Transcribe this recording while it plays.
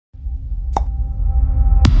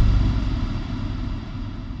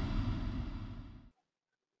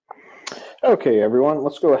Okay, everyone,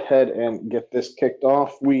 let's go ahead and get this kicked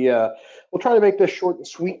off. We'll try to make this short and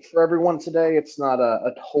sweet for everyone today. It's not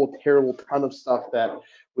a whole terrible ton of stuff that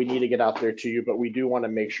we need to get out there to you, but we do want to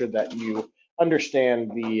make sure that you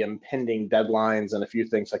understand the impending deadlines and a few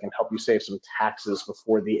things that can help you save some taxes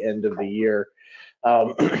before the end of the year.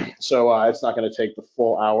 Um, so it's not going to take the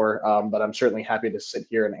full hour, but I'm certainly happy to sit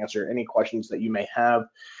here and answer any questions that you may have.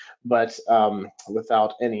 But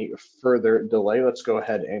without any further delay, let's go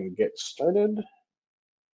ahead and get started.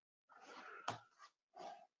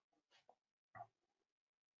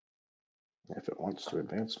 If it wants to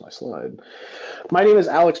advance my slide. My name is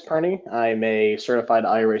Alex Perny. I'm a certified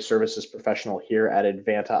IRA services professional here at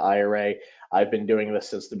Advanta IRA. I've been doing this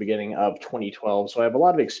since the beginning of 2012, so I have a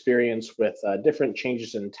lot of experience with different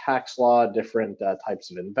changes in tax law, different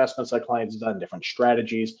types of investments that clients have done, different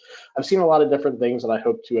strategies. I've seen a lot of different things, and I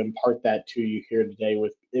hope to impart that to you here today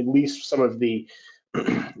with at least some of the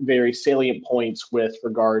very salient points with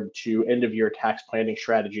regard to end of year tax planning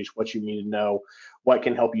strategies, what you need to know, what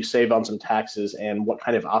can help you save on some taxes, and what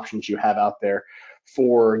kind of options you have out there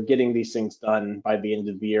for getting these things done by the end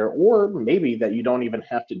of the year, or maybe that you don't even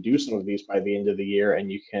have to do some of these by the end of the year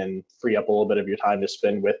and you can free up a little bit of your time to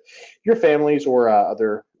spend with your families or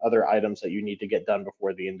other items that you need to get done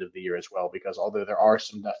before the end of the year as well. Because although there are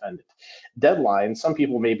some definite deadlines, some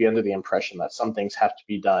people may be under the impression that some things have to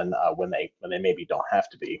be done when they maybe don't have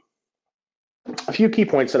to be. A few key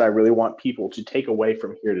points that I really want people to take away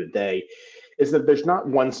from here today is that there's not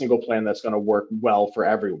one single plan that's going to work well for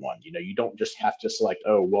everyone. You don't just have to select,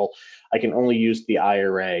 oh, well, I can only use the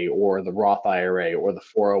IRA or the Roth IRA or the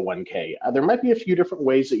 401k. There might be a few different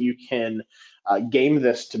ways that you can game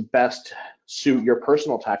this to best suit your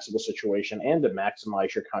personal taxable situation and to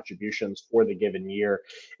maximize your contributions for the given year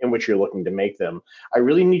in which you're looking to make them. I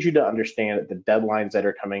really need you to understand the deadlines that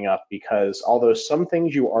are coming up, because although some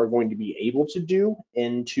things you are going to be able to do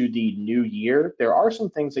into the new year, there are some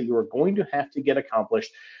things that you are going to have to get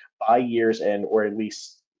accomplished by year's end, or at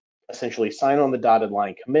least essentially sign on the dotted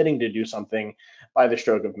line committing to do something by the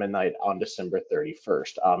stroke of midnight on December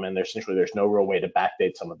 31st. And there's no real way to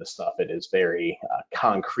backdate some of this stuff. It is very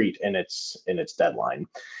concrete in its deadline.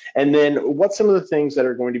 And then what's some of the things that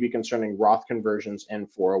are going to be concerning Roth conversions and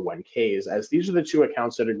 401ks, as these are the two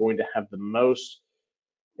accounts that are going to have the most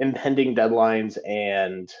impending deadlines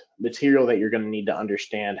and material that you're going to need to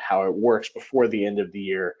understand how it works before the end of the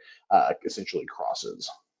year essentially crosses.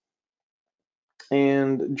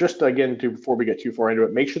 And just again, before we get too far into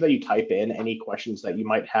it, make sure that you type in any questions that you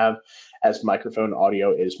might have, as microphone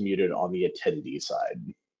audio is muted on the attendee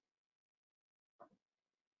side.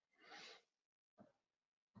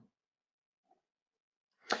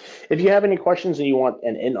 If you have any questions and you want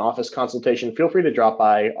an in-office consultation, feel free to drop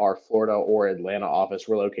by our Florida or Atlanta office.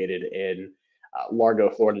 We're located in Largo,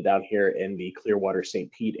 Florida, down here in the Clearwater, St.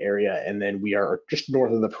 Pete area, and then we are just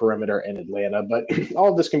north of the perimeter in Atlanta. But all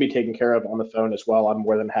of this can be taken care of on the phone as well. I'm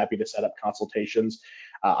more than happy to set up consultations.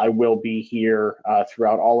 I will be here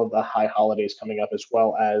throughout all of the high holidays coming up, as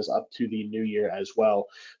well as up to the new year as well.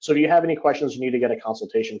 So if you have any questions, you need to get a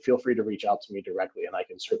consultation, feel free to reach out to me directly, and I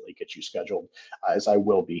can certainly get you scheduled, as I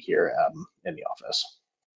will be here in the office.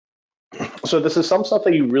 So this is some stuff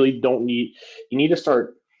that you really don't need. You need to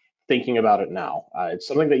start thinking about it now. It's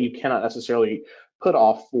something that you cannot necessarily put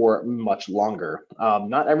off for much longer.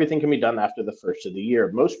 Not everything can be done after the first of the year.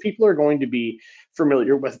 Most people are going to be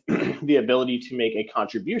familiar with the ability to make a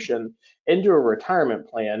contribution into a retirement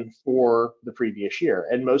plan for the previous year.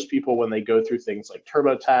 And most people, when they go through things like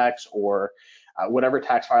TurboTax or whatever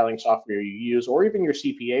tax filing software you use, or even your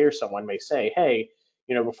CPA or someone may say, hey,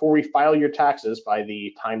 before we file your taxes by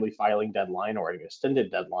the timely filing deadline or an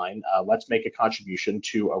extended deadline, let's make a contribution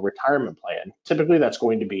to a retirement plan. Typically, that's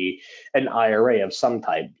going to be an IRA of some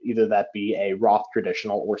type, either that be a Roth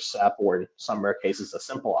traditional or SEP, or in some rare cases, a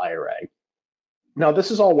simple IRA. Now,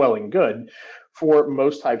 this is all well and good for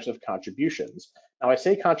most types of contributions. Now, I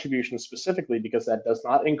say contributions specifically because that does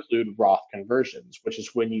not include Roth conversions, which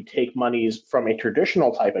is when you take monies from a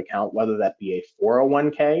traditional type account, whether that be a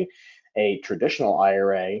 401k, a traditional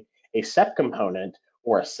IRA, a SEP component,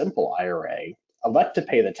 or a simple IRA, elect to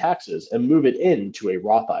pay the taxes and move it into a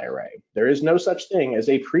Roth IRA. There is no such thing as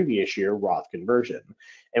a previous year Roth conversion.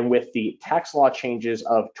 And with the tax law changes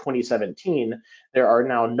of 2017, there are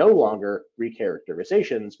now no longer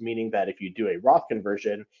recharacterizations, meaning that if you do a Roth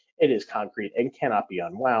conversion, it is concrete and cannot be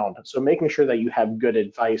unwound. So making sure that you have good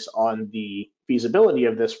advice on the feasibility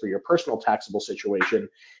of this for your personal taxable situation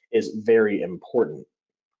is very important.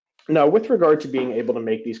 Now, with regard to being able to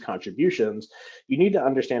make these contributions, you need to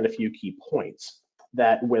understand a few key points.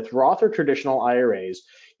 that with Roth or traditional IRAs,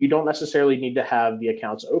 you don't necessarily need to have the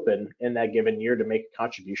accounts open in that given year to make a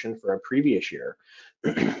contribution for a previous year.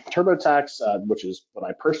 TurboTax, which is what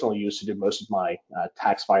I personally use to do most of my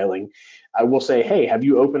tax filing, I will say, hey, have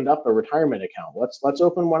you opened up a retirement account? Let's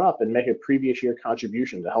open one up and make a previous year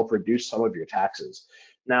contribution to help reduce some of your taxes.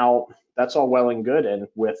 Now, that's all well and good, and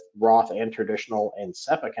with Roth and traditional and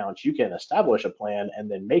SEP accounts, you can establish a plan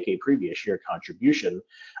and then make a previous year contribution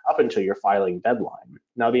up until your filing deadline.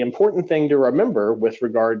 Now, the important thing to remember with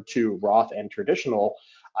regard to Roth and traditional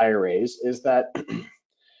IRAs is that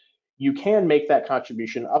you can make that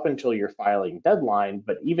contribution up until your filing deadline,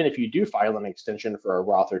 but even if you do file an extension for a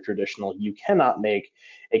Roth or traditional, you cannot make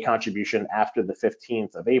a contribution after the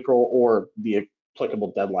 15th of April or the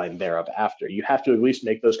applicable deadline thereof after. You have to at least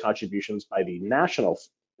make those contributions by the national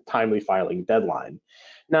timely filing deadline.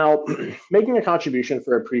 Now, making a contribution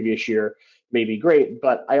for a previous year may be great,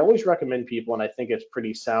 but I always recommend people, and I think it's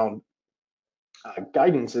pretty sound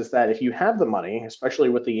guidance, is that if you have the money, especially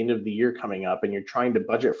with the end of the year coming up and you're trying to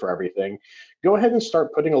budget for everything, go ahead and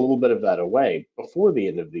start putting a little bit of that away before the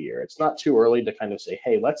end of the year. It's not too early to kind of say,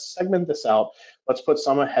 hey, let's segment this out. Let's put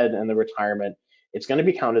some ahead in the retirement. It's going to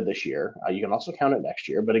be counted this year. You can also count it next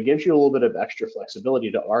year, but it gives you a little bit of extra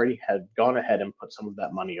flexibility to already have gone ahead and put some of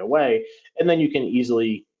that money away. And then you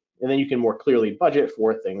can more clearly budget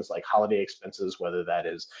for things like holiday expenses, whether that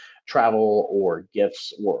is travel or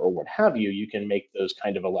gifts or what have you. You can make those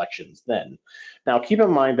kind of elections then. Now, keep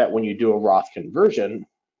in mind that when you do a Roth conversion,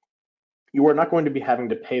 you are not going to be having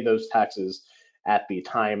to pay those taxes at the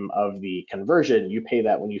time of the conversion. You pay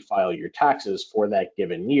that when you file your taxes for that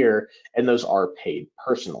given year, and those are paid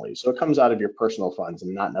personally. So it comes out of your personal funds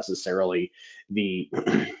and not necessarily the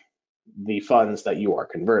the funds that you are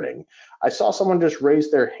converting. I saw someone just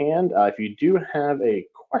raise their hand. If you do have a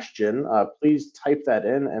question, please type that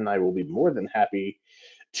in and I will be more than happy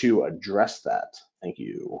to address that. Thank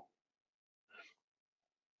you.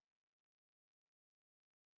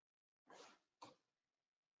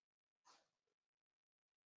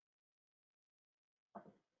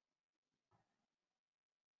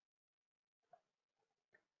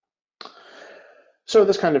 So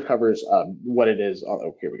this kind of covers what it is.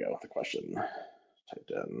 Oh, here we go. The question typed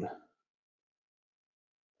in.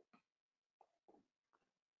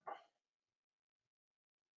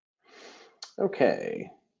 Okay.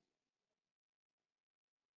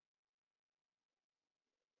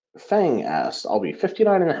 Fang asked, I'll be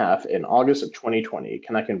 59 and a half in August of 2020.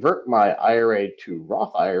 Can I convert my IRA to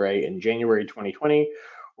Roth IRA in January 2020,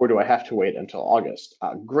 or do I have to wait until August?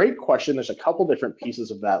 Great question. There's a couple different pieces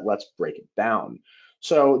of that. Let's break it down.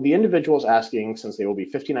 So the individual is asking, since they will be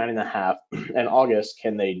 59 and a half in August,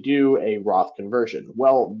 can they do a Roth conversion?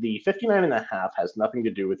 Well, the 59 and a half has nothing to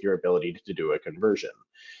do with your ability to do a conversion.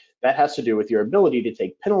 That has to do with your ability to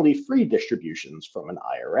take penalty-free distributions from an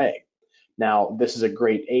IRA. Now, this is a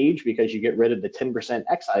great age because you get rid of the 10%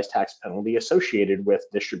 excise tax penalty associated with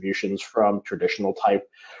distributions from traditional type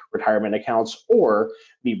retirement accounts or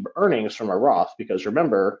the earnings from a Roth, because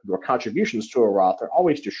remember, your contributions to a Roth are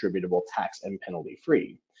always distributable tax and penalty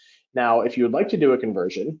free. Now, if you would like to do a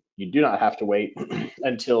conversion, you do not have to wait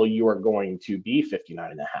until you are going to be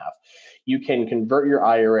 59 and a half. You can convert your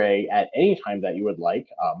IRA at any time that you would like.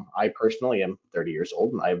 I personally am 30 years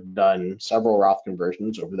old, and I've done several Roth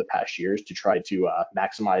conversions over the past years to try to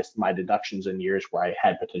maximize my deductions in years where I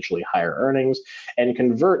had potentially higher earnings and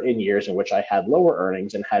convert in years in which I had lower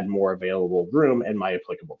earnings and had more available room in my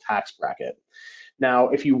applicable tax bracket. Now,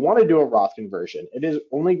 if you want to do a Roth conversion, it is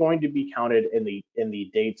only going to be counted in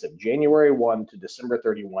the dates of January 1 to December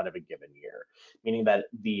 31 of a given year, meaning that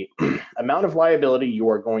the amount of liability you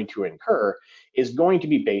are going to incur is going to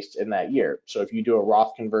be based in that year. So if you do a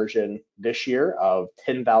Roth conversion this year of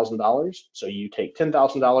 $10,000, so you take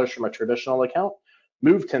 $10,000 from a traditional account,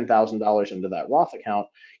 move $10,000 into that Roth account,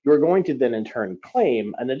 you're going to then in turn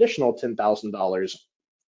claim an additional $10,000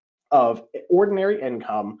 of ordinary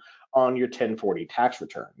income on your 1040 tax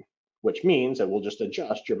return, which means it will just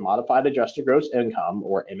adjust your modified adjusted gross income,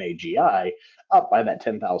 or MAGI, up by that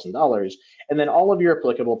 $10,000. And then all of your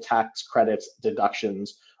applicable tax credits,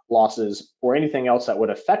 deductions, losses, or anything else that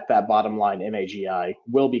would affect that bottom line MAGI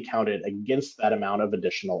will be counted against that amount of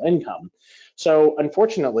additional income. So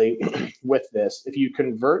unfortunately, with this, if you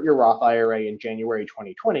convert your Roth IRA in January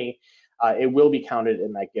 2020, it will be counted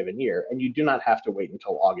in that given year, and you do not have to wait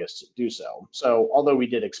until August to do so. So although we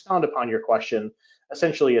did expound upon your question,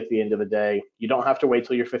 essentially at the end of the day, you don't have to wait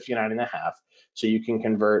till you're 59 and a half. So you can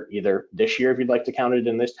convert either this year if you'd like to count it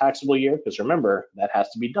in this taxable year, because remember, that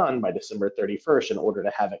has to be done by December 31st in order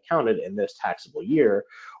to have it counted in this taxable year,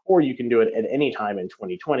 or you can do it at any time in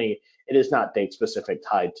 2020. It is not date specific,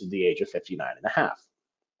 tied to the age of 59 and a half.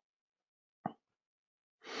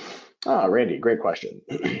 Ah, Randy, great question.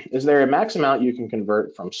 Is there a max amount you can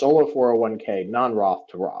convert from solo 401k non-Roth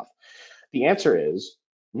to Roth? The answer is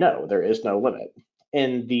no, there is no limit.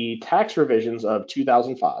 In the tax revisions of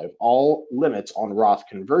 2005, all limits on Roth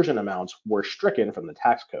conversion amounts were stricken from the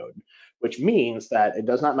tax code, which means that it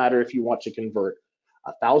does not matter if you want to convert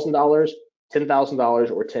 $1,000,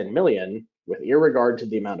 $10,000, or 10 million, with irregard to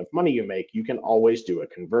the amount of money you make, you can always do a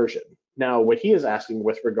conversion. Now, what he is asking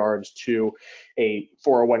with regards to a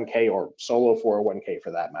 401k or solo 401k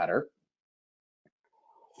for that matter,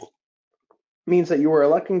 means that you are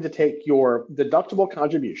electing to take your deductible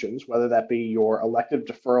contributions, whether that be your elective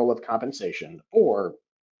deferral of compensation or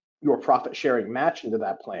your profit sharing match into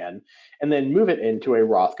that plan, and then move it into a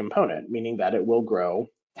Roth component, meaning that it will grow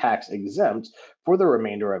tax exempt for the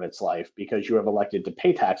remainder of its life because you have elected to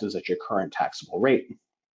pay taxes at your current taxable rate.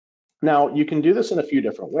 Now, you can do this in a few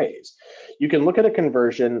different ways. You can look at a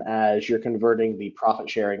conversion as you're converting the profit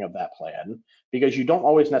sharing of that plan, because you don't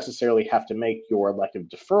always necessarily have to make your elective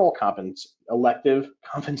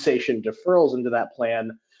compensation deferrals into that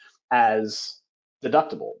plan as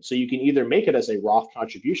deductible. So you can either make it as a Roth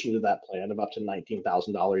contribution to that plan of up to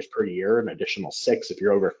 $19,000 per year, an additional $6,000 if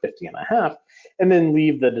you're over 50 and a half, and then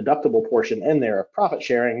leave the deductible portion in there of profit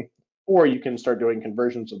sharing, or you can start doing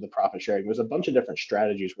conversions of the profit sharing. There's a bunch of different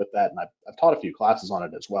strategies with that, and I've taught a few classes on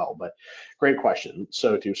it as well, but great question.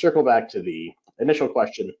 So to circle back to the initial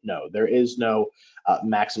question, no, there is no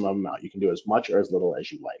maximum amount. You can do as much or as little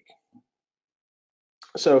as you like.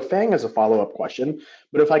 So Fang has a follow-up question,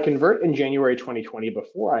 but if I convert in January 2020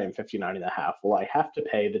 before I am 59 and a half, will I have to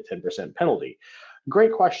pay the 10% penalty?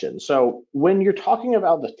 Great question. So when you're talking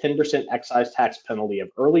about the 10% excise tax penalty of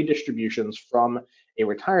early distributions from a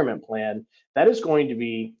retirement plan, that is going to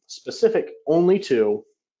be specific only to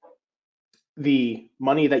the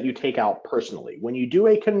money that you take out personally. When you do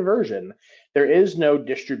a conversion, there is no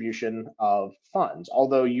distribution of funds,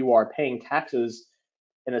 although you are paying taxes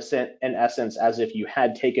in essence, as if you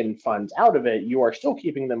had taken funds out of it. You are still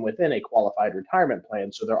keeping them within a qualified retirement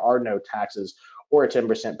plan, so there are no taxes or a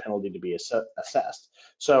 10% penalty to be assessed.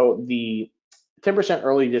 So the 10%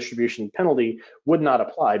 early distribution penalty would not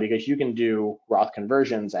apply because you can do Roth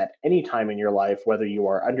conversions at any time in your life, whether you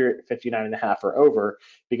are under 59 and a half or over,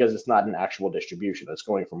 because it's not an actual distribution. It's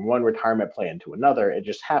going from one retirement plan to another. It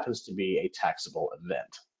just happens to be a taxable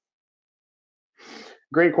event.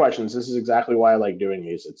 Great questions. This is exactly why I like doing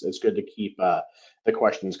these. It's good to keep the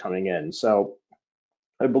questions coming in. So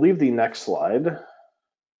I believe the next slide,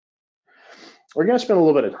 we're going to spend a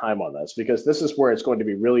little bit of time on this because this is where it's going to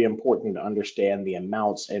be really important to understand the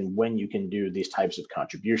amounts and when you can do these types of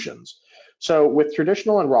contributions. So with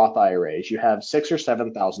traditional and Roth IRAs, you have $6,000 or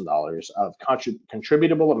 $7,000 of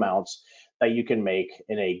contributable amounts that you can make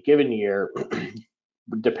in a given year,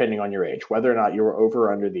 depending on your age, whether or not you were over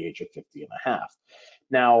or under the age of 50 and a half.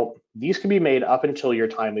 Now, these can be made up until your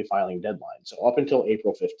timely filing deadline, so up until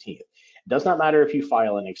April 15th. It does not matter if you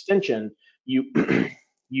file an extension, you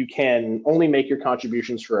you can only make your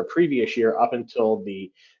contributions for a previous year up until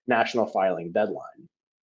the national filing deadline.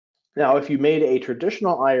 Now, if you made a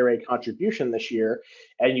traditional IRA contribution this year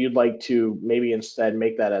and you'd like to maybe instead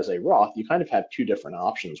make that as a Roth, you kind of have two different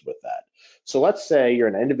options with that. So let's say you're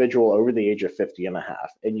an individual over the age of 50 and a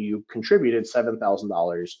half and you contributed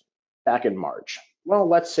 $7,000 back in March. Well,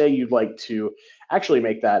 let's say you'd like to actually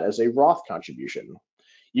make that as a Roth contribution.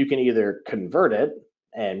 You can either convert it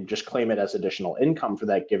and just claim it as additional income for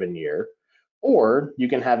that given year, or you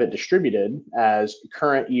can have it distributed as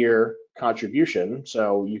current year contribution.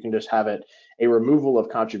 So you can just have it a removal of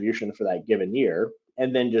contribution for that given year,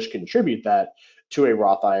 and then just contribute that to a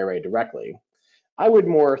Roth IRA directly. I would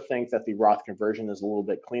more think that the Roth conversion is a little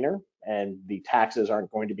bit cleaner and the taxes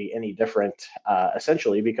aren't going to be any different,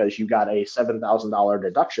 essentially, because you got a $7,000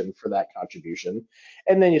 deduction for that contribution.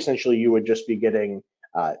 And then essentially you would just be getting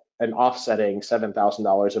an offsetting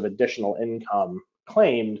 $7,000 of additional income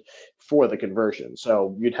claimed for the conversion.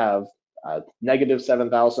 So you'd have negative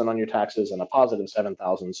 7,000 on your taxes and a positive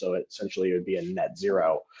 7,000. So essentially it would be a net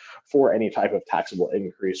zero for any type of taxable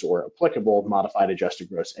increase or applicable modified adjusted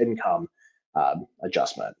gross income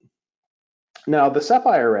adjustment. Now, the SEP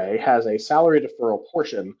IRA has a salary deferral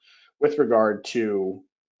portion with regard to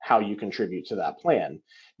how you contribute to that plan.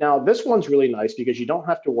 Now, this one's really nice because you don't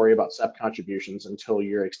have to worry about SEP contributions until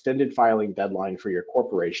your extended filing deadline for your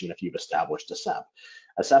corporation if you've established a SEP.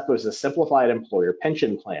 A SEP is a simplified employer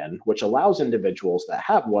pension plan, which allows individuals that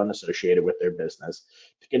have one associated with their business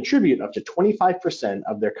to contribute up to 25%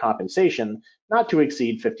 of their compensation, not to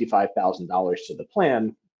exceed $55,000 to the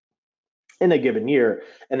plan, in a given year,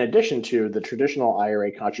 in addition to the traditional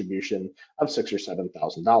IRA contribution of $6,000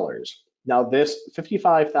 or $7,000. Now, this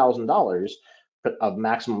 $55,000 of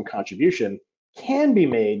maximum contribution can be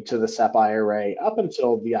made to the SEP IRA up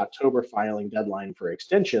until the October filing deadline for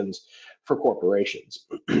extensions for corporations.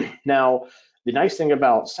 Now, the nice thing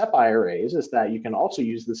about SEP IRAs is that you can also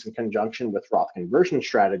use this in conjunction with Roth conversion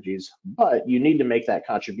strategies, but you need to make that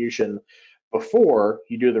contribution before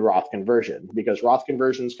you do the Roth conversion, because Roth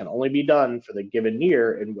conversions can only be done for the given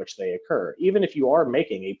year in which they occur. Even if you are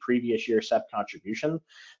making a previous year SEP contribution,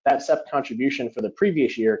 that SEP contribution for the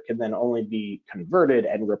previous year can then only be converted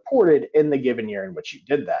and reported in the given year in which you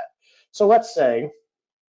did that. So let's say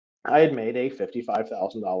I had made a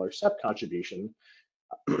 $55,000 SEP contribution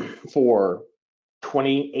for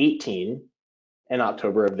 2018 in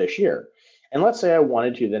October of this year. And let's say I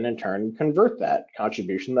wanted to then in turn convert that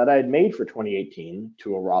contribution that I had made for 2018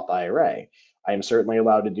 to a Roth IRA. I am certainly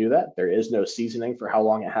allowed to do that. There is no seasoning for how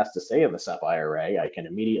long it has to stay in the SEP IRA. I can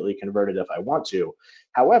immediately convert it if I want to.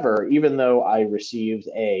 However, even though I received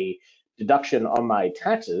a deduction on my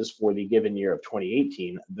taxes for the given year of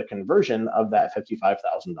 2018, the conversion of that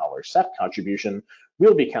 $55,000 SEP contribution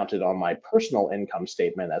will be counted on my personal income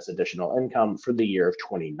statement as additional income for the year of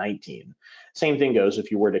 2019. Same thing goes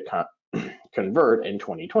if you were to convert in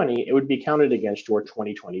 2020, it would be counted against your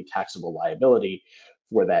 2020 taxable liability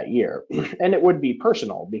for that year. And it would be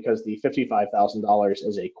personal because the $55,000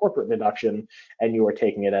 is a corporate deduction and you are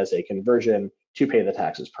taking it as a conversion to pay the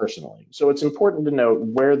taxes personally. So it's important to note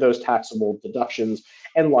where those taxable deductions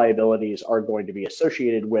and liabilities are going to be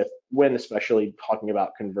associated with when especially talking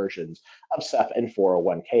about conversions of SEP and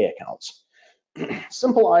 401k accounts.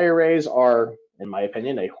 Simple IRAs are, in my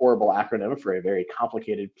opinion, a horrible acronym for a very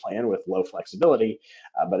complicated plan with low flexibility.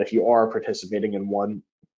 But if you are participating in one,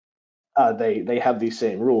 they have these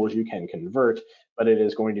same rules. You can convert, but it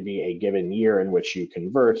is going to be a given year in which you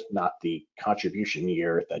convert, not the contribution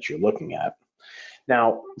year that you're looking at.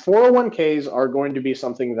 Now, 401ks are going to be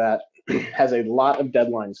something that has a lot of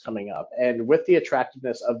deadlines coming up. And with the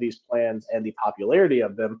attractiveness of these plans and the popularity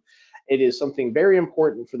of them, it is something very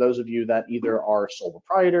important for those of you that either are sole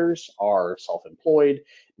proprietors, are self-employed,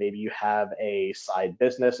 maybe you have a side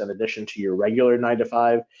business in addition to your regular 9 to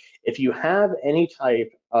 5. If you have any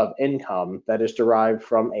type of income that is derived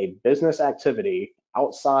from a business activity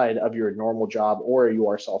outside of your normal job or you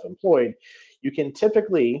are self-employed, you can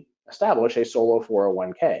typically establish a solo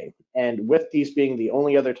 401k. And with these being the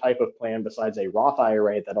only other type of plan besides a Roth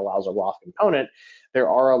IRA that allows a Roth component, there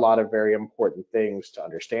are a lot of very important things to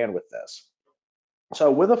understand with this. So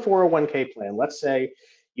with a 401k plan, let's say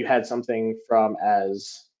you had something from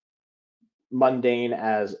as mundane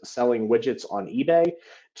as selling widgets on eBay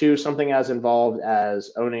to something as involved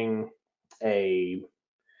as owning a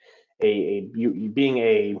being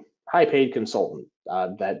a high paid consultant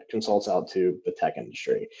that consults out to the tech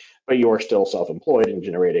industry, but you are still self-employed and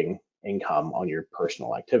generating income on your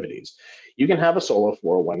personal activities. You can have a solo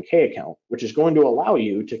 401k account, which is going to allow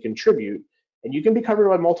you to contribute, and you can be covered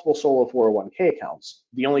by multiple solo 401k accounts.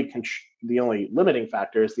 The only limiting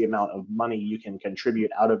factor is the amount of money you can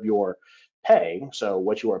contribute out of your pay, so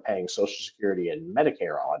what you are paying Social Security and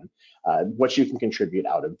Medicare on, what you can contribute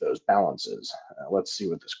out of those balances. Let's see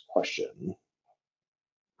what this question.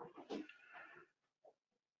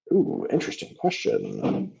 Ooh, interesting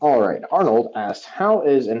question. All right, Arnold asked, how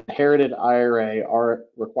is inherited IRA are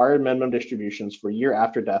required minimum distributions for year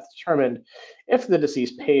after death determined if the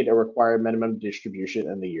deceased paid a required minimum distribution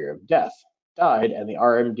in the year of death, died, and the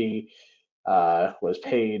RMD was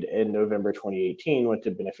paid in November 2018, went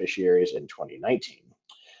to beneficiaries in 2019.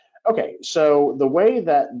 Okay, so the way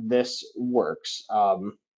that this works,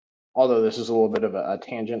 although this is a little bit of a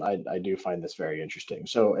tangent, I do find this very interesting.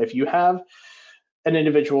 So if you have an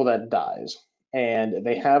individual that dies and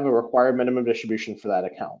they have a required minimum distribution for that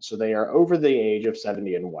account, so they are over the age of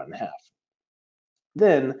 70 and 1/2,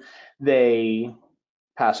 then they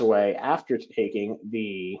pass away after taking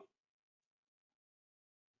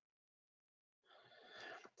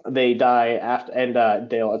they die after, and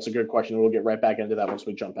Dale, it's a good question. We'll get right back into that once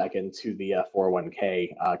we jump back into the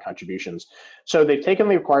 401k contributions. So they've taken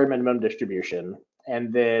the required minimum distribution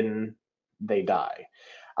and then they die.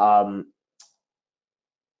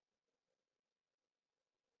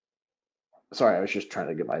 Sorry, I was just trying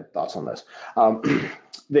to get my thoughts on this.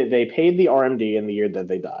 They paid the RMD in the year that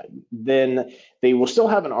they died. Then they will still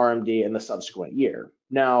have an RMD in the subsequent year.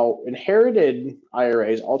 Now, inherited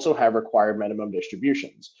IRAs also have required minimum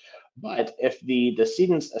distributions. But if the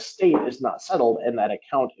decedent's estate is not settled and that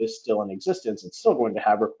account is still in existence, it's still going to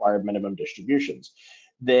have required minimum distributions.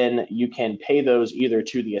 then you can pay those either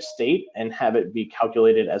to the estate and have it be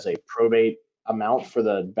calculated as a probate amount for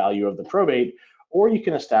the value of the probate, or you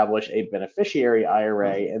can establish a beneficiary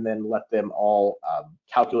IRA and then let them all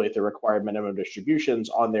calculate the required minimum distributions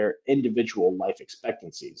on their individual life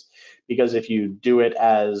expectancies. Because if you do it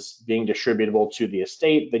as being distributable to the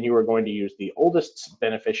estate, then you are going to use the oldest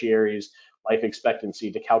beneficiary's life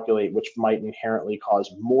expectancy to calculate, which might inherently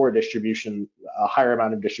cause more distribution, a higher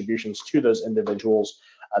amount of distributions to those individuals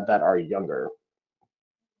that are younger.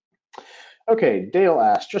 Okay, Dale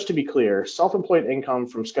asked, just to be clear, self-employed income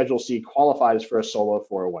from Schedule C qualifies for a solo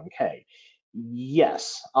 401k.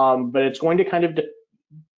 Yes, but it's going to kind of,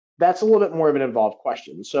 that's a little bit more of an involved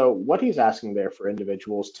question. So what he's asking there for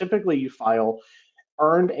individuals, typically you file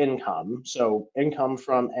earned income, so income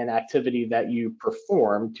from an activity that you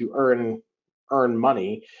perform to earn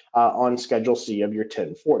money on Schedule C of your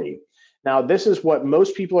 1040. Now, this is what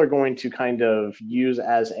most people are going to kind of use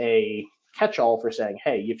as a catch-all for saying,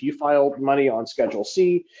 hey, if you file money on Schedule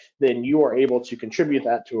C, then you are able to contribute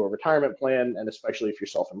that to a retirement plan, and especially if you're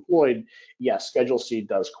self-employed, yes, Schedule C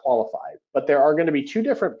does qualify. But there are going to be two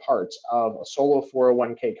different parts of a solo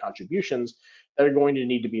 401k contributions that are going to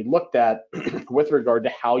need to be looked at with regard to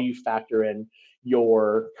how you factor in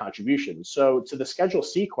your contributions. So to the Schedule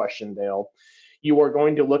C question, Dale, you are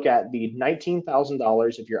going to look at the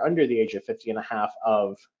 $19,000 if you're under the age of 50 and a half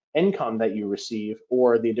of income that you receive,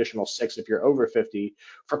 or the additional 6 if you're over 50,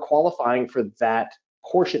 for qualifying for that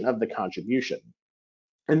portion of the contribution.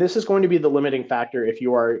 And this is going to be the limiting factor if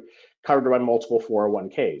you are covered by multiple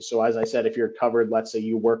 401ks. So as I said, if you're covered, let's say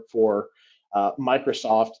you work for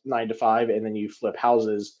Microsoft 9 to 5, and then you flip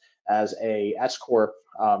houses as a S corp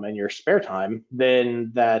in your spare time,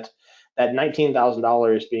 then that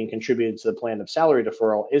 $19,000 being contributed to the plan of salary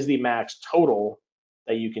deferral is the max total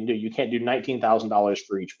that you can do. You can't do $19,000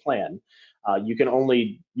 for each plan. You can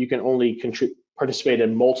only participate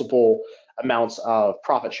in multiple amounts of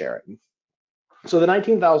profit sharing. So the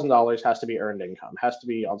 $19,000 has to be earned income, has to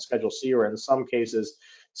be on Schedule C, or in some cases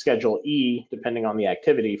Schedule E, depending on the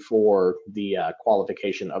activity for the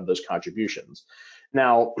qualification of those contributions.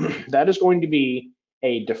 Now, that is going to be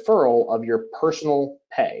a deferral of your personal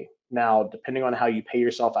pay. Now, depending on how you pay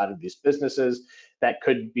yourself out of these businesses, that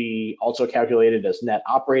could be also calculated as net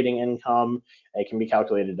operating income. It can be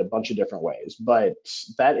calculated a bunch of different ways, but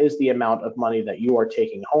that is the amount of money that you are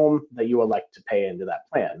taking home that you elect to pay into that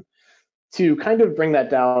plan. To kind of bring that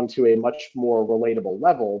down to a much more relatable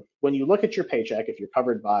level, when you look at your paycheck, if you're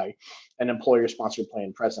covered by an employer-sponsored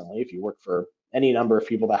plan presently, if you work for any number of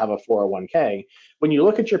people that have a 401k, when you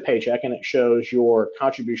look at your paycheck and it shows your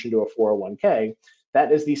contribution to a 401k,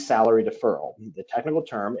 that is the salary deferral. The technical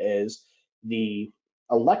term is the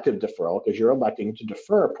elective deferral, because you're electing to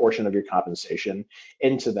defer a portion of your compensation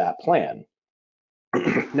into that plan.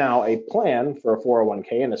 Now, a plan for a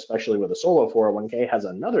 401k, and especially with a solo 401k, has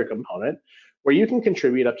another component where you can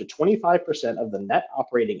contribute up to 25% of the net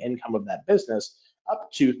operating income of that business, up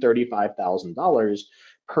to $35,000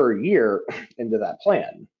 per year into that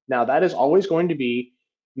plan. Now, that is always going to be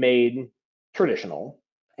made traditional,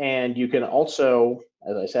 and you can also,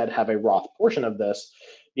 as I said, have a Roth portion of this,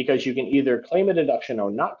 because you can either claim a deduction or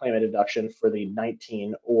not claim a deduction for the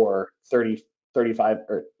 19 or 35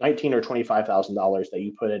 or 19 or $25,000 that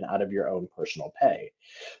you put in out of your own personal pay.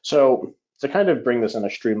 So to kind of bring this in a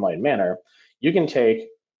streamlined manner, you can take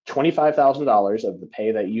 $25,000 of the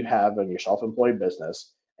pay that you have in your self-employed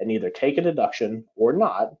business and either take a deduction or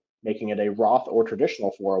not, making it a Roth or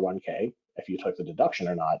traditional 401k if you took the deduction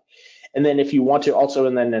or not. And then if you want to also,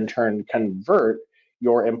 and then in turn convert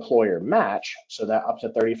your employer match, so that up to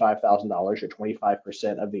 $35,000 or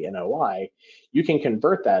 25% of the NOI, you can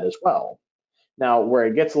convert that as well. Now, where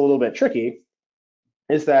it gets a little bit tricky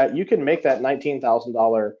is that you can make that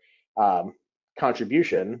 $19,000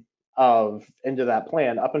 contribution into that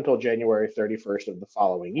plan up until January 31st of the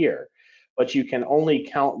following year, but you can only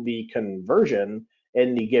count the conversion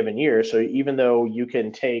in the given year. So even though you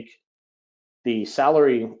can take the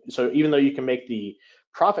salary, so even though you can make the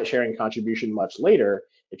profit sharing contribution much later,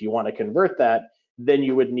 if you want to convert that, then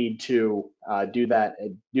you would need to do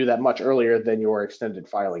that much earlier than your extended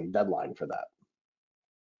filing deadline for that.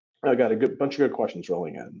 I got a bunch of good questions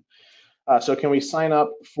rolling in. So can we sign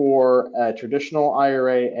up for a traditional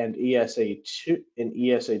IRA and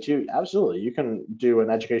ESA2? Absolutely. You can do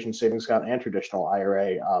an education savings account and traditional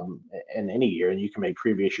IRA in any year, and you can make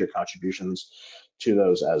previous year contributions to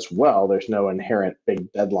those as well. There's no inherent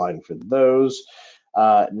big deadline for those.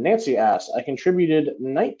 Nancy asked, I contributed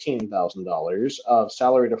 $19,000 of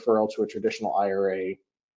salary deferral to a traditional IRA,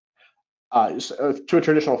 to a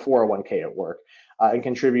traditional 401k at work. and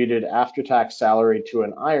contributed after-tax salary to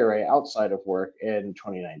an IRA outside of work in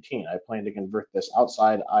 2019. I plan to convert this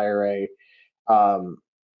outside IRA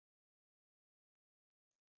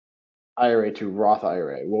to Roth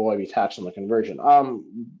IRA. Will I be taxed on the conversion?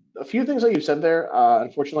 A few things that you said there,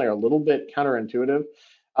 unfortunately, are a little bit counterintuitive.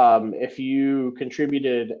 If you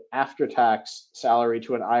contributed after-tax salary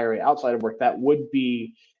to an IRA outside of work, that would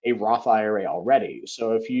be a Roth IRA already.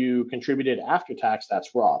 So if you contributed after-tax,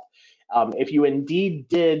 that's Roth. If you indeed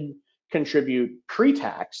did contribute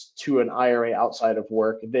pre-tax to an IRA outside of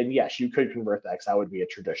work, then yes, you could convert that because that would be a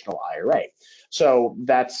traditional IRA. So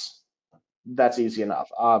that's easy enough.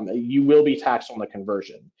 You will be taxed on the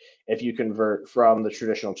conversion if you convert from the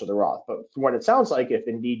traditional to the Roth. But from what it sounds like, if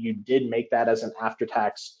indeed you did make that as an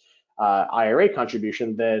after-tax IRA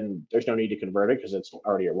contribution, then there's no need to convert it because it's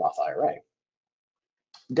already a Roth IRA.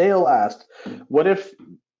 Dale asked, what if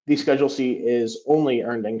the Schedule C is only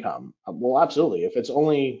earned income? Well, absolutely. If it's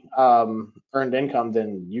only earned income,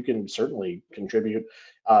 then you can certainly contribute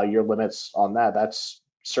your limits on that. That's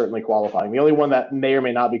certainly qualifying. The only one that may or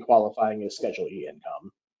may not be qualifying is Schedule E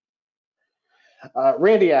income.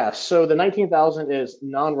 Randy asks, so the 19,000 is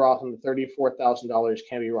non-Roth and the $34,000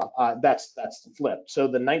 can be Roth. That's the flip. So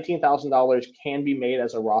the $19,000 can be made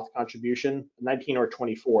as a Roth contribution, 19 or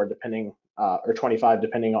 24 depending, or 25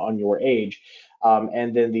 depending on your age,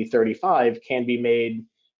 and then the 35 can be made.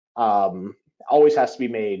 Always has to be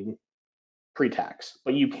made pre-tax,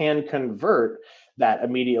 but you can convert that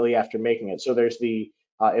immediately after making it. So there's the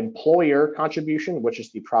employer contribution, which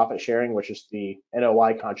is the profit sharing, which is the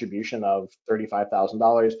NOI contribution of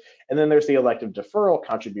 $35,000. And then there's the elective deferral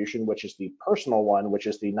contribution, which is the personal one, which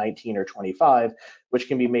is the 19 or 25, which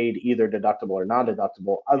can be made either deductible or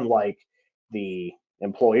non-deductible, unlike the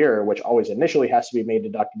employer, which always initially has to be made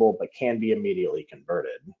deductible, but can be immediately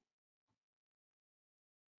converted.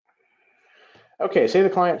 Okay, say the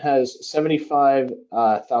client has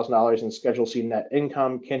 $75,000 in Schedule C net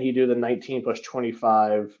income. Can he do the 19 plus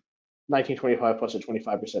 25, 1925 plus a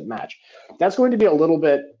 25% match? That's going to be a little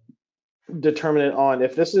bit determinant on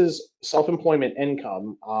if this is self-employment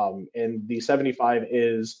income, and the 75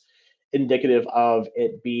 is indicative of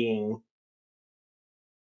it being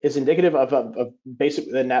indicative of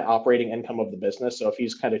basically the net operating income of the business. So if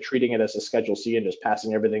he's kind of treating it as a Schedule C and just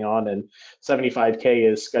passing everything on, and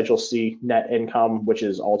 75K is Schedule C net income, which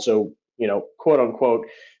is also, quote unquote,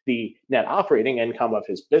 the net operating income of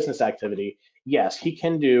his business activity, yes, he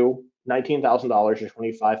can do $19,000 or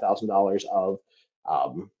 $25,000 of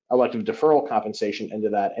elective deferral compensation into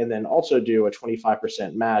that, and then also do a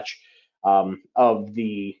 25% match of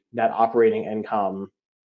the net operating income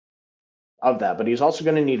of that. But he's also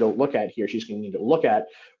going to need to look at she's going to need to look at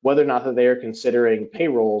whether or not that they are considering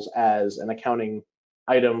payrolls as an accounting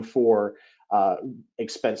item for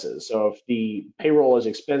expenses. So if the payroll is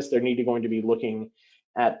expense, they're going to be looking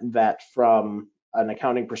at that from an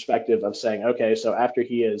accounting perspective of saying, okay, so after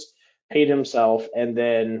he has paid himself and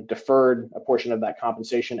then deferred a portion of that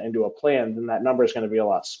compensation into a plan, then that number is going to be a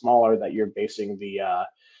lot smaller that you're basing the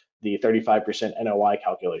 35% NOI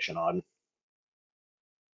calculation on.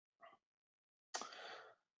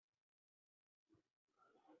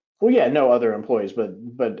 Well, yeah, no other employees,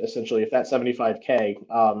 but essentially, if that 75K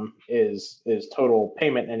is total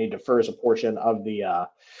payment and he defers a portion of the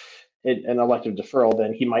an elective deferral,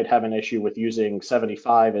 then he might have an issue with using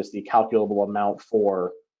 75 as the calculable amount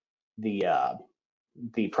for the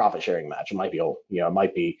profit sharing match. It might be, it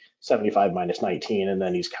might be 75 minus 19, and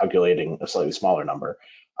then he's calculating a slightly smaller number.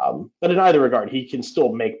 But in either regard, he can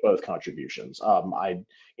still make both contributions.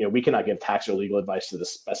 We cannot give tax or legal advice to the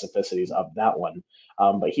specificities of that one,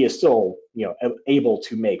 but he is still, able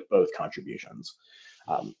to make both contributions.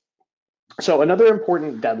 So another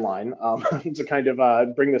important deadline to kind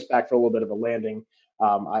of bring this back for a little bit of a landing.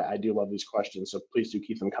 I do love these questions, so please do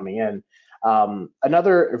keep them coming in.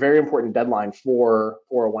 Another very important deadline for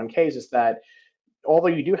 401ks is that although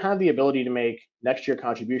you do have the ability to make next year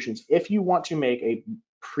contributions, if you want to make a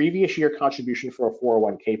previous year contribution for a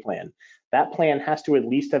 401k plan, that plan has to at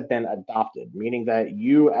least have been adopted, meaning that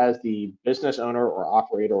you as the business owner or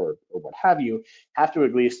operator or what have you, have to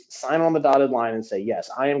at least sign on the dotted line and say,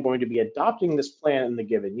 yes, I am going to be adopting this plan in the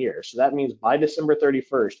given year. So that means by December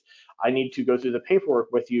 31st, I need to go through the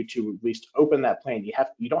paperwork with you to at least open that plan.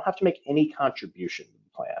 You don't have to make any contribution to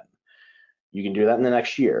the plan. You can do that in the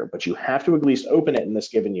next year, but you have to at least open it in this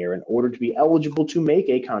given year in order to be eligible to make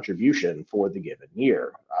a contribution for the given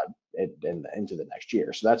year and into the next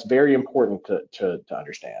year. So that's very important to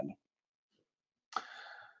understand.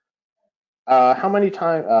 How many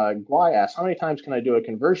times, Guy asks, how many times can I do a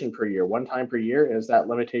conversion per year? One time per year? Is that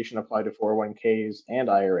limitation applied to 401ks and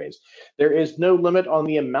IRAs? There is no limit on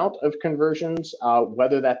the amount of conversions,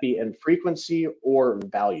 whether that be in frequency or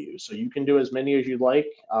value. So you can do as many as you'd like.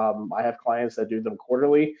 I have clients that do them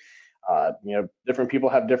quarterly. Different people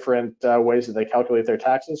have different ways that they calculate their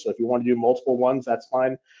taxes. So if you want to do multiple ones, that's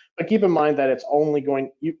fine. But keep in mind that it's only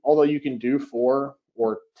although you can do 4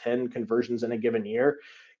 or 10 conversions in a given year,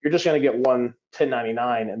 you're just going to get one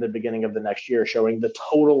 1099 in the beginning of the next year showing the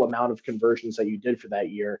total amount of conversions that you did for that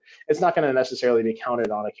year. It's not going to necessarily be counted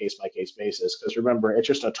on a case by case basis because remember, it's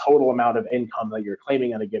just a total amount of income that you're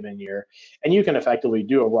claiming in a given year. And you can effectively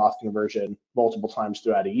do a Roth conversion multiple times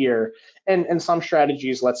throughout a year. And some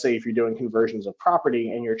strategies, let's say if you're doing conversions of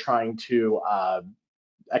property and you're trying to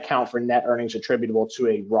account for net earnings attributable to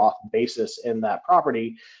a Roth basis in that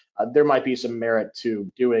property, there might be some merit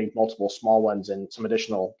to doing multiple small ones and some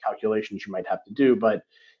additional calculations you might have to do. But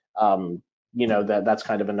that's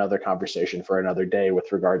kind of another conversation for another day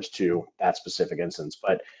with regards to that specific instance.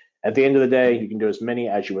 But at the end of the day, you can do as many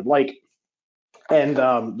as you would like. And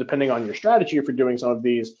depending on your strategy for doing some of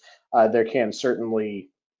these, there can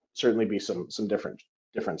certainly be some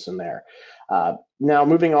difference in there. Now,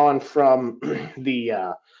 moving on from the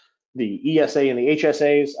ESA and the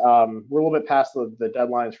HSAs. We're a little bit past the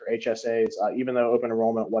deadlines for HSAs, even though open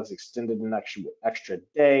enrollment was extended an extra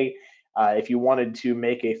day. If you wanted to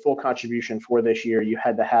make a full contribution for this year, you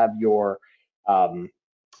had to have your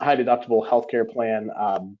high deductible healthcare plan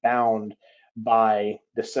bound by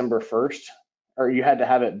December 1st, or you had to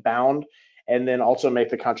have it bound and then also make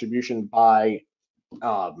the contribution by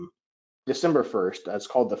um, December 1st. That's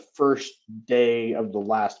called the first day of the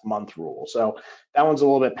last month rule. So that one's a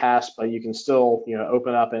little bit past, but you can still,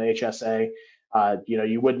 open up an HSA.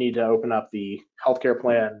 You would need to open up the healthcare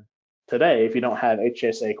plan today if you don't have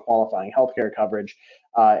HSA qualifying healthcare coverage.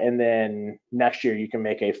 And then next year you can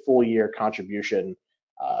make a full year contribution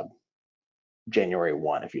uh, January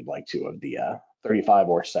 1 if you'd like to of the $35,000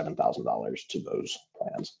 or $7,000 to those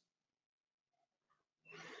plans.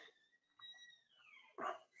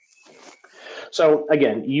 So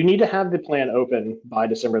again, you need to have the plan open by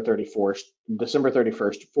December 31st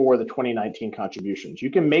for the 2019 contributions. You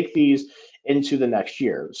can make these into the next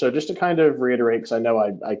year. So just to kind of reiterate, because I know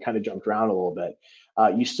I kind of jumped around a little bit,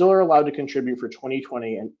 you still are allowed to contribute for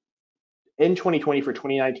 2020 and in 2020 for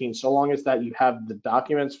 2019, so long as that you have the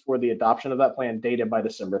documents for the adoption of that plan dated by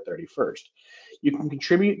December 31st. You can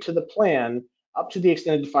contribute to the plan up to the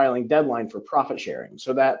extended filing deadline for profit sharing.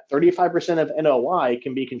 So that 35% of NOI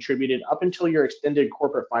can be contributed up until your extended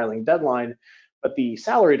corporate filing deadline, but the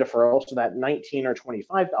salary deferral, so that $19,000 or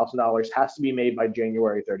 $25,000 has to be made by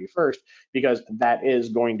January 31st because that is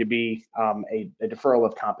going to be a deferral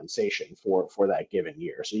of compensation for that given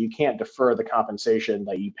year. So you can't defer the compensation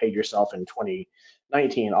that you paid yourself in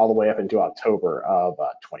 2019 all the way up into October of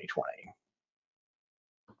 2020.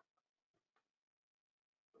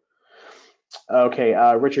 Okay,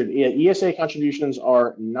 Richard, ESA contributions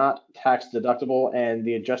are not tax deductible, and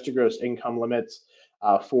the adjusted gross income limits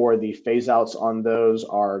for the phase outs on those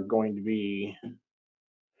are going to be,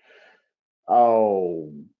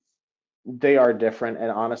 oh, they are different. And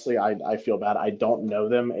honestly, I feel bad. I don't know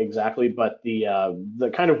them exactly, but the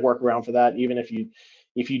kind of workaround for that, even if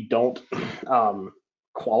you don't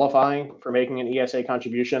qualify for making an ESA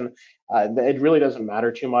contribution, it really doesn't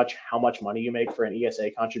matter too much how much money you make for an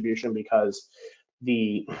ESA contribution because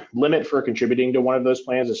the limit for contributing to one of those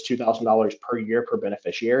plans is $2,000 per year per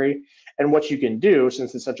beneficiary. And what you can do,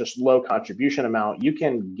 since it's such a low contribution amount, you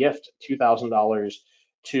can gift $2,000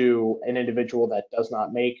 to an individual that does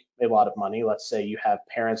not make a lot of money. Let's say you have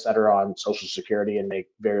parents that are on Social Security and make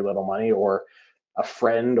very little money, or a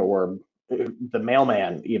friend, or the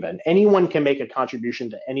mailman, even. Anyone can make a contribution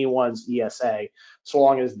to anyone's ESA so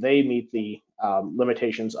long as they meet the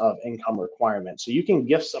limitations of income requirements. So you can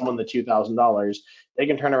gift someone the $2,000. They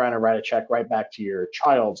can turn around and write a check right back to your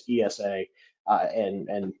child's ESA,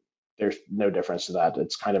 and there's no difference to that.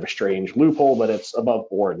 It's kind of a strange loophole, but it's above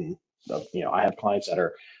board. And I have clients that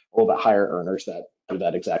are a little bit higher earners that do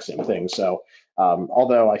that exact same thing. So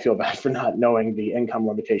although I feel bad for not knowing the income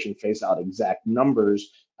limitation phase out exact numbers,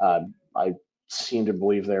 I seem to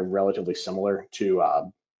believe they're relatively similar to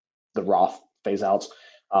the Roth phase outs.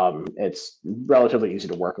 It's relatively easy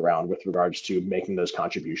to work around with regards to making those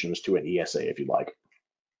contributions to an ESA if you'd like.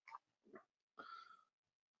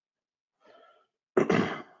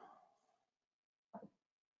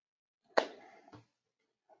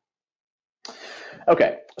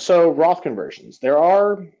 Okay, so Roth conversions. There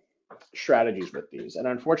are strategies with these, and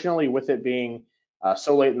unfortunately, with it being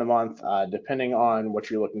so late in the month, depending on what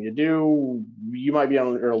you're looking to do, you might be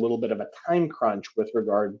under a little bit of a time crunch with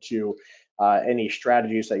regard to any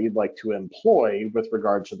strategies that you'd like to employ with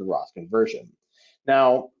regard to the Roth conversion.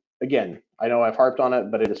 Now, again, I know I've harped on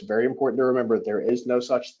it, but it is very important to remember there is no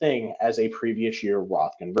such thing as a previous year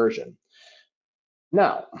Roth conversion.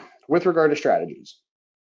 Now, with regard to strategies,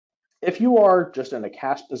 if you are just in a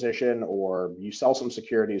cash position or you sell some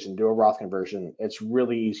securities and do a Roth conversion, it's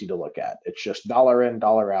really easy to look at. It's just dollar in,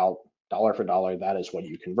 dollar out, dollar for dollar. That is what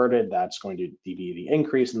you converted. That's going to be the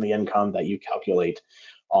increase in the income that you calculate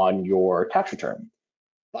on your tax return.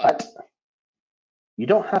 But you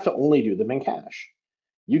don't have to only do them in cash.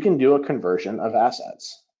 You can do a conversion of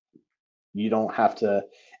assets. You don't have to,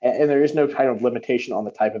 and there is no kind of limitation on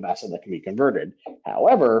the type of asset that can be converted.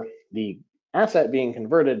 However, the asset being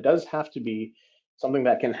converted does have to be something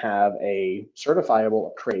that can have a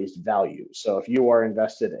certifiable appraised value. So if you are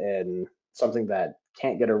invested in something that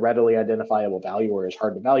can't get a readily identifiable value or is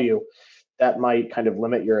hard to value, that might kind of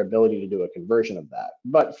limit your ability to do a conversion of that.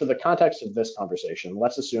 But for the context of this conversation,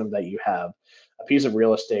 let's assume that you have a piece of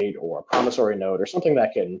real estate or a promissory note or something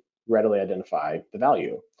that can readily identify the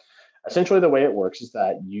value. Essentially, the way it works is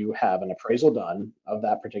that you have an appraisal done of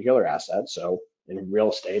that particular asset. So in real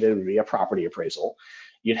estate, it would be a property appraisal.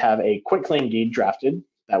 You'd have a quitclaim deed drafted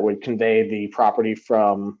that would convey the property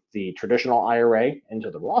from the traditional IRA into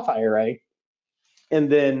the Roth IRA.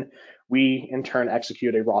 And then we, in turn,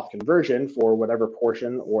 execute a Roth conversion for whatever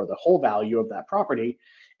portion or the whole value of that property,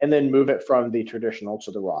 and then move it from the traditional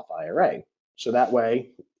to the Roth IRA. So that way,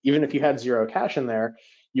 even if you had zero cash in there,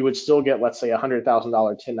 you would still get, let's say, a $100,000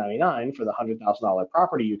 1099 for the $100,000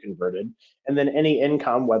 property you converted. And then any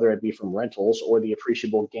income, whether it be from rentals or the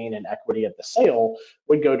appreciable gain in equity at the sale,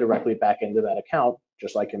 would go directly back into that account,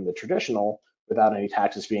 just like in the traditional, without any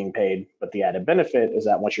taxes being paid. But the added benefit is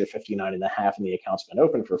that once you're 59 and a half and the account's been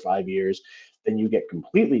open for 5 years, then you get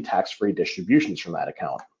completely tax-free distributions from that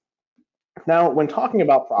account. Now, when talking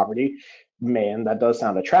about property, man, that does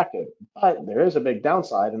sound attractive, but there is a big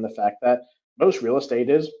downside in the fact that most real estate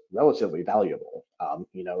is relatively valuable.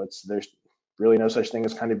 There's really no such thing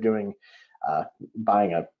as kind of doing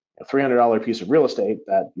buying a $300 piece of real estate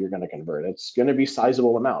that you're going to convert. It's going to be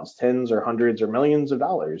sizable amounts, tens or hundreds or millions of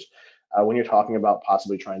dollars when you're talking about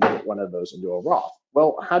possibly trying to get one of those into a Roth.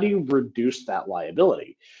 Well, how do you reduce that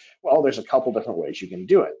liability? Well, there's a couple different ways you can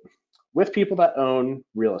do it. With people that own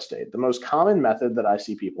real estate, the most common method that I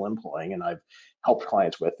see people employing, and I've helped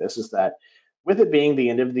clients with this, is that with it being the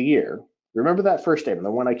end of the year, remember that first statement,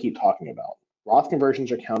 the one I keep talking about. Roth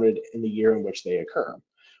conversions are counted in the year in which they occur.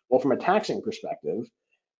 Well, from a taxing perspective,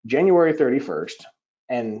 January 31st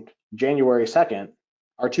and January 2nd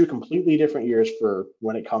are two completely different years for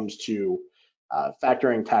when it comes to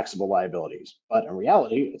factoring taxable liabilities. But in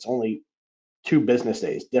reality, it's only 2 business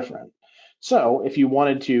days different. So if you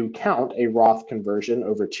wanted to count a Roth conversion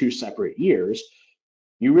over 2 separate years,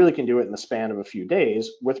 you really can do it in the span of a few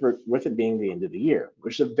days with it being the end of the year,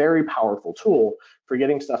 which is a very powerful tool for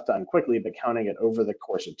getting stuff done quickly, but counting it over the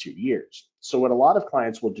course of 2 years. So what a lot of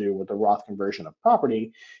clients will do with the Roth conversion of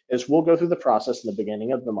property is we'll go through the process in the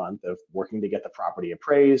beginning of the month of working to get the property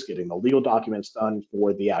appraised, getting the legal documents done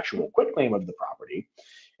for the actual quitclaim of the property.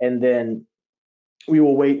 And then we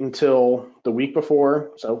will wait until the week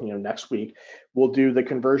before, so next week, we'll do the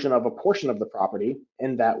conversion of a portion of the property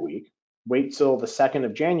in that week, wait till the 2nd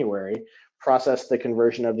of January, process the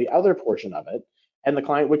conversion of the other portion of it, and the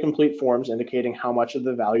client would complete forms indicating how much of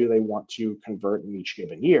the value they want to convert in each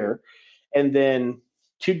given year. And then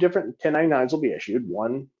 2 different 1099s will be issued,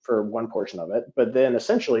 one for one portion of it, but then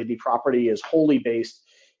essentially the property is wholly based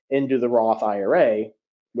into the Roth IRA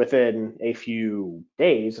within a few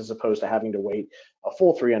days, as opposed to having to wait a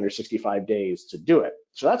full 365 days to do it.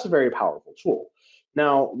 So that's a very powerful tool.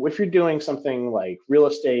 Now, if you're doing something like real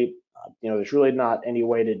estate, there's really not any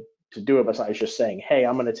way to do it besides just saying, hey,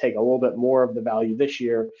 I'm going to take a little bit more of the value this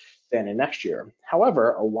year than in next year.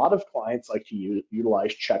 However, a lot of clients like to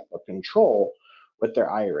utilize checkbook control with their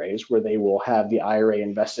IRAs, where they will have the IRA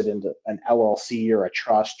invested into an LLC or a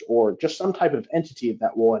trust or just some type of entity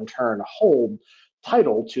that will in turn hold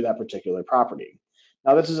title to that particular property.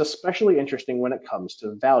 Now, this is especially interesting when it comes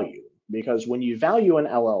to value, because when you value an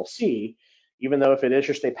LLC, even though if it is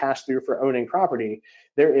just a pass through for owning property,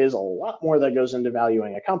 there is a lot more that goes into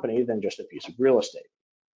valuing a company than just a piece of real estate,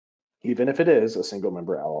 even if it is a single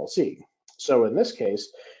member LLC. So in this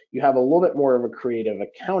case, you have a little bit more of a creative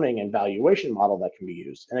accounting and valuation model that can be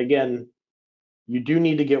used. And again, you do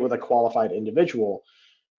need to get with a qualified individual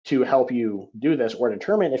to help you do this or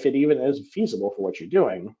determine if it even is feasible for what you're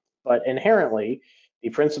doing. But inherently, the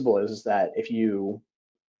principle is that if you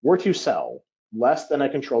were to sell less than a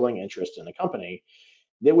controlling interest in a company,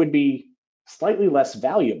 that would be slightly less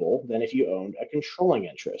valuable than if you owned a controlling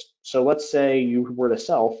interest. So let's say you were to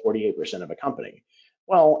sell 48% of a company.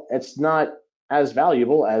 Well, it's not as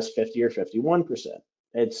valuable as 50 or 51%.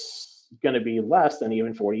 It's going to be less than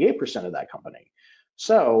even 48% of that company.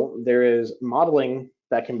 So there is modeling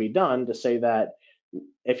that can be done to say that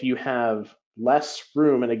if you have less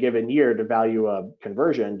room in a given year to value a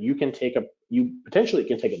conversion, you potentially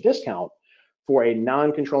can take a discount for a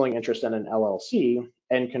non-controlling interest in an LLC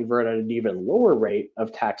and convert at an even lower rate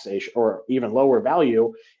of taxation or even lower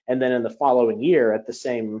value. And then in the following year, at the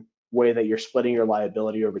same way that you're splitting your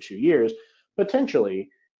liability over 2 years, potentially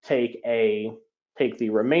take the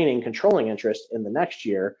remaining controlling interest in the next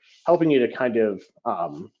year, helping you to kind of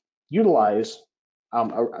utilize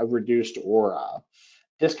a reduced or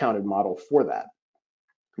discounted model for that.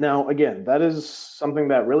 Now, again, that is something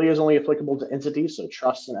that really is only applicable to entities, so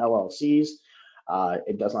trusts and LLCs.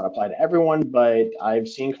 It does not apply to everyone, but I've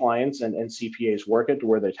seen clients and CPAs work it to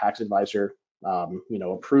where their tax advisor,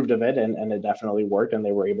 approved of it, and it definitely worked, and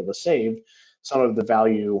they were able to save some of the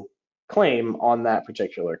value claim on that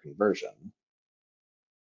particular conversion.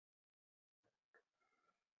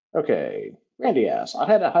 Okay, Randy asks, I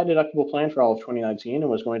had a high deductible plan for all of 2019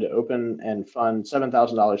 and was going to open and fund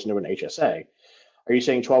 $7,000 into an HSA. Are you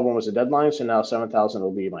saying 12 was a deadline, so now 7,000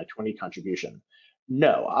 will be my 20 contribution?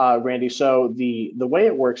 No, Randy. So the way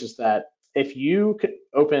it works is that if you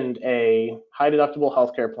opened a high deductible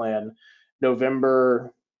healthcare plan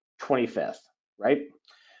November 25th, right?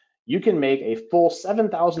 You can make a full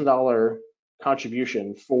 $7,000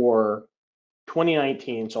 contribution for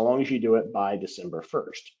 2019 so long as you do it by December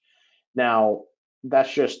 1st. Now,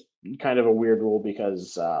 that's just kind of a weird rule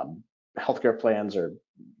because healthcare plans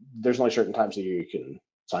there's only certain times of the year you can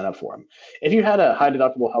sign up for them. If you had a high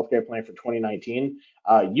deductible healthcare plan for 2019,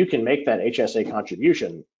 you can make that HSA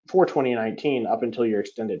contribution for 2019 up until your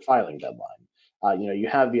extended filing deadline. You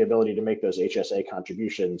have the ability to make those HSA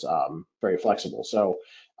contributions very flexible. So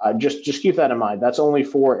just keep that in mind. That's only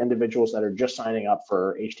for individuals that are just signing up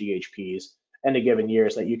for HDHPs in a given year,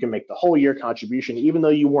 is that you can make the whole year contribution even though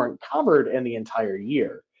you weren't covered in the entire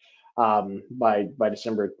year by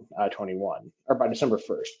December 21 or by December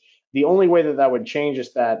 1st. The only way that would change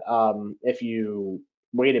is that if you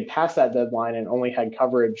waited past that deadline and only had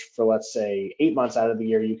coverage for, let's say, 8 months out of the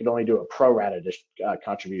year, you could only do a pro rata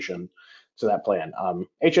contribution to that plan.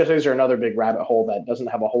 HSAs are another big rabbit hole that doesn't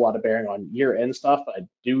have a whole lot of bearing on year-end stuff, but I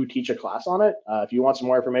do teach a class on it. If you want some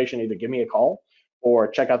more information, either give me a call or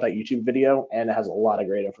check out that YouTube video, and it has a lot of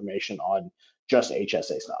great information on just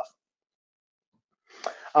HSA stuff.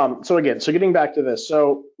 So getting back to this,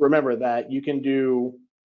 so remember that you can do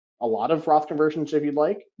a lot of Roth conversions if you'd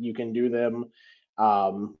like. You can do them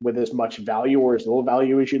with as much value or as little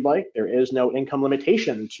value as you'd like. There is no income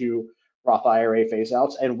limitation to Roth IRA phase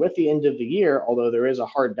outs. And with the end of the year, although there is a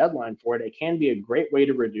hard deadline for it, it can be a great way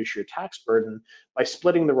to reduce your tax burden by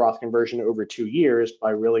splitting the Roth conversion over 2 years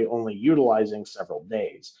by really only utilizing several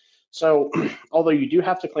days. So although you do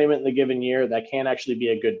have to claim it in the given year, that can actually be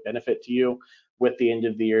a good benefit to you with the end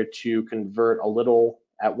of the year to convert a little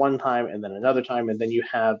at one time and then another time, and then you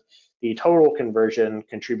have the total conversion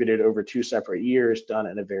contributed over 2 separate years done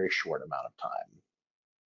in a very short amount of time.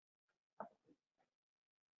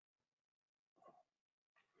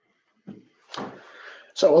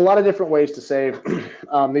 So a lot of different ways to save.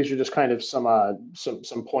 These are just kind of some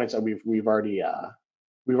points that we've already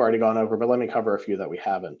gone over, but let me cover a few that we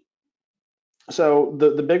haven't. So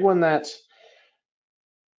the big one that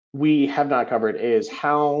we have not covered is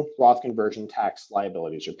how Roth conversion tax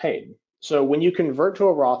liabilities are paid. So when you convert to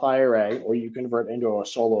a Roth IRA or you convert into a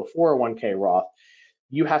solo 401k Roth,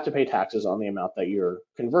 you have to pay taxes on the amount that you're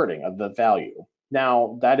converting of the value.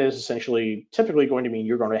 Now, that is essentially typically going to mean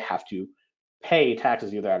you're going to have to pay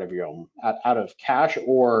taxes either out of your own, out of cash,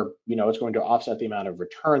 or it's going to offset the amount of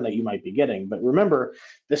return that you might be getting. But remember,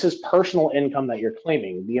 this is personal income that you're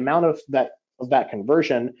claiming. The amount of that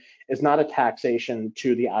conversion is not a taxation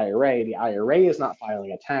to the IRA. The IRA is not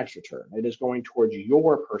filing a tax return. It is going towards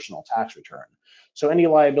your personal tax return. So any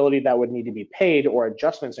liability that would need to be paid or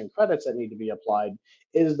adjustments and credits that need to be applied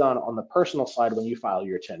is done on the personal side when you file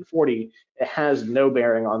your 1040. It has no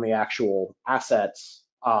bearing on the actual assets,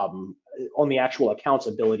 on the actual account's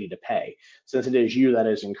ability to pay, since it is you that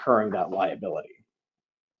is incurring that liability.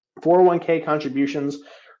 401k contributions,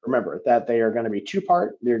 remember that they are going to be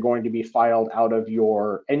two-part. They're going to be filed out of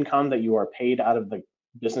your income that you are paid out of the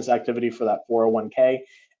business activity for that 401k,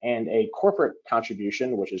 and a corporate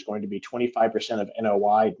contribution, which is going to be 25% of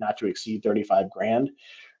NOI, not to exceed 35 grand.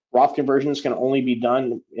 Roth conversions can only be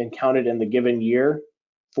done and counted in the given year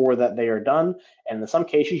for that they are done. And in some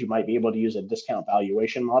cases, you might be able to use a discount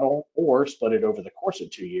valuation model or split it over the course of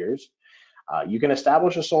 2 years. You can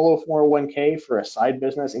establish a solo 401k for a side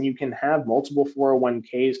business, and you can have multiple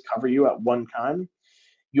 401ks cover you at one time.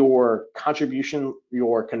 Your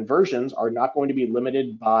conversions are not going to be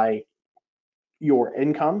limited by your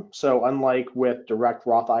income. So unlike with direct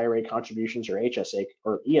Roth IRA contributions or HSA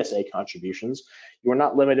or ESA contributions, you are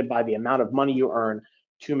not limited by the amount of money you earn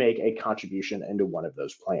to make a contribution into one of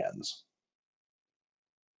those plans.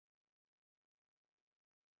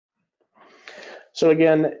 So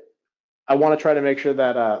again, I want to try to make sure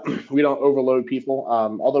that we don't overload people.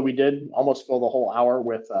 Although we did almost fill the whole hour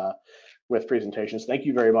with presentations. Thank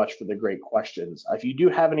you very much for the great questions. If you do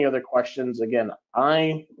have any other questions, again,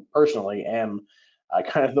 I personally am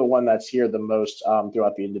kind of the one that's here the most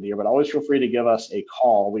throughout the end of the year, but always feel free to give us a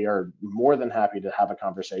call. We are more than happy to have a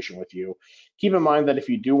conversation with you. Keep in mind that if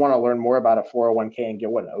you do want to learn more about a 401k and get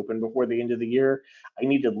one open before the end of the year, I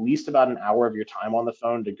need at least about an hour of your time on the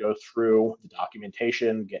phone to go through the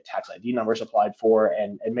documentation, get tax ID numbers applied for,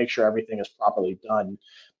 and make sure everything is properly done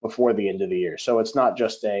before the end of the year. So it's not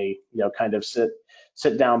just a, kind of sit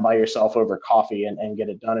down by yourself over coffee and get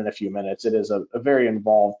it done in a few minutes. It is a very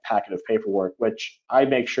involved packet of paperwork, which I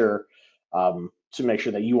make sure to make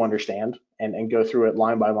sure that you understand and go through it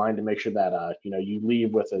line by line to make sure that you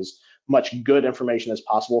leave with as much good information as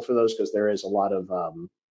possible for those, because there is a lot of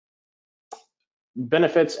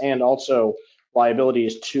benefits and also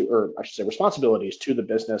liabilities to, or I should say responsibilities to the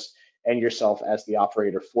business and yourself as the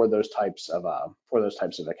operator for those types of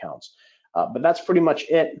accounts. But that's pretty much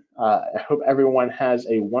it. I hope everyone has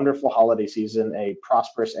a wonderful holiday season, a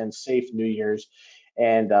prosperous and safe New Year's.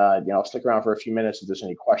 And I'll stick around for a few minutes if there's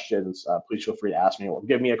any questions. Please feel free to ask me or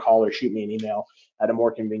give me a call or shoot me an email at a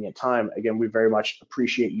more convenient time. Again, we very much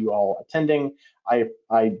appreciate you all attending. I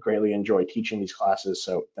greatly enjoy teaching these classes,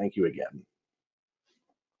 so thank you again.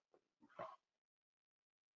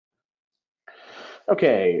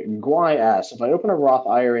 Okay, Guy asks, if I open a Roth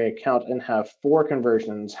IRA account and have 4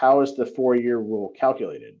 conversions, how is the 4-year rule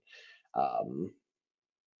calculated? So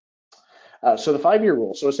the 5-year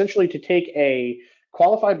rule, so essentially to take a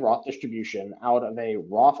qualified Roth distribution out of a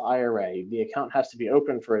Roth IRA, the account has to be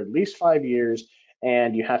open for at least 5 years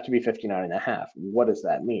and you have to be 59 and a half. What does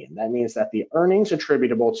that mean? That means that the earnings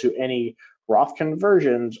attributable to any Roth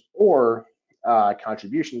conversions or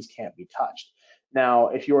contributions can't be touched. Now,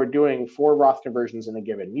 if you're doing 4 Roth conversions in a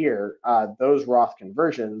given year, those Roth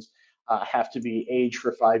conversions have to be aged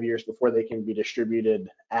for 5 years before they can be distributed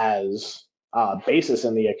as basis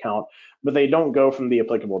in the account, but they don't go from the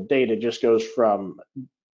applicable date. It just goes from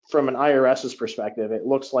an IRS's perspective. It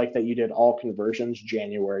looks like that you did all conversions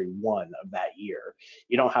January 1 of that year.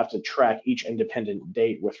 You don't have to track each independent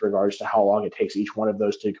date with regards to how long it takes each one of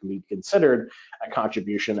those to be considered a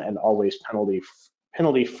contribution, and always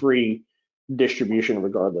penalty-free distribution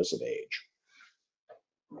regardless of age.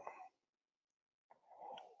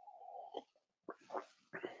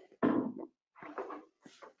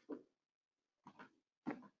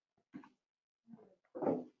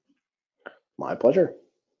 My pleasure.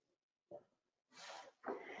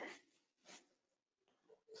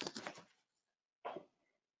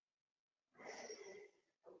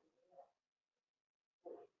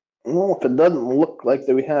 Well, if it doesn't look like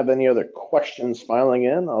that we have any other questions filing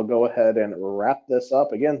in, I'll go ahead and wrap this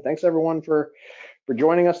up. Again, thanks everyone for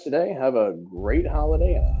joining us today. Have a great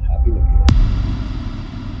holiday and a happy New Year.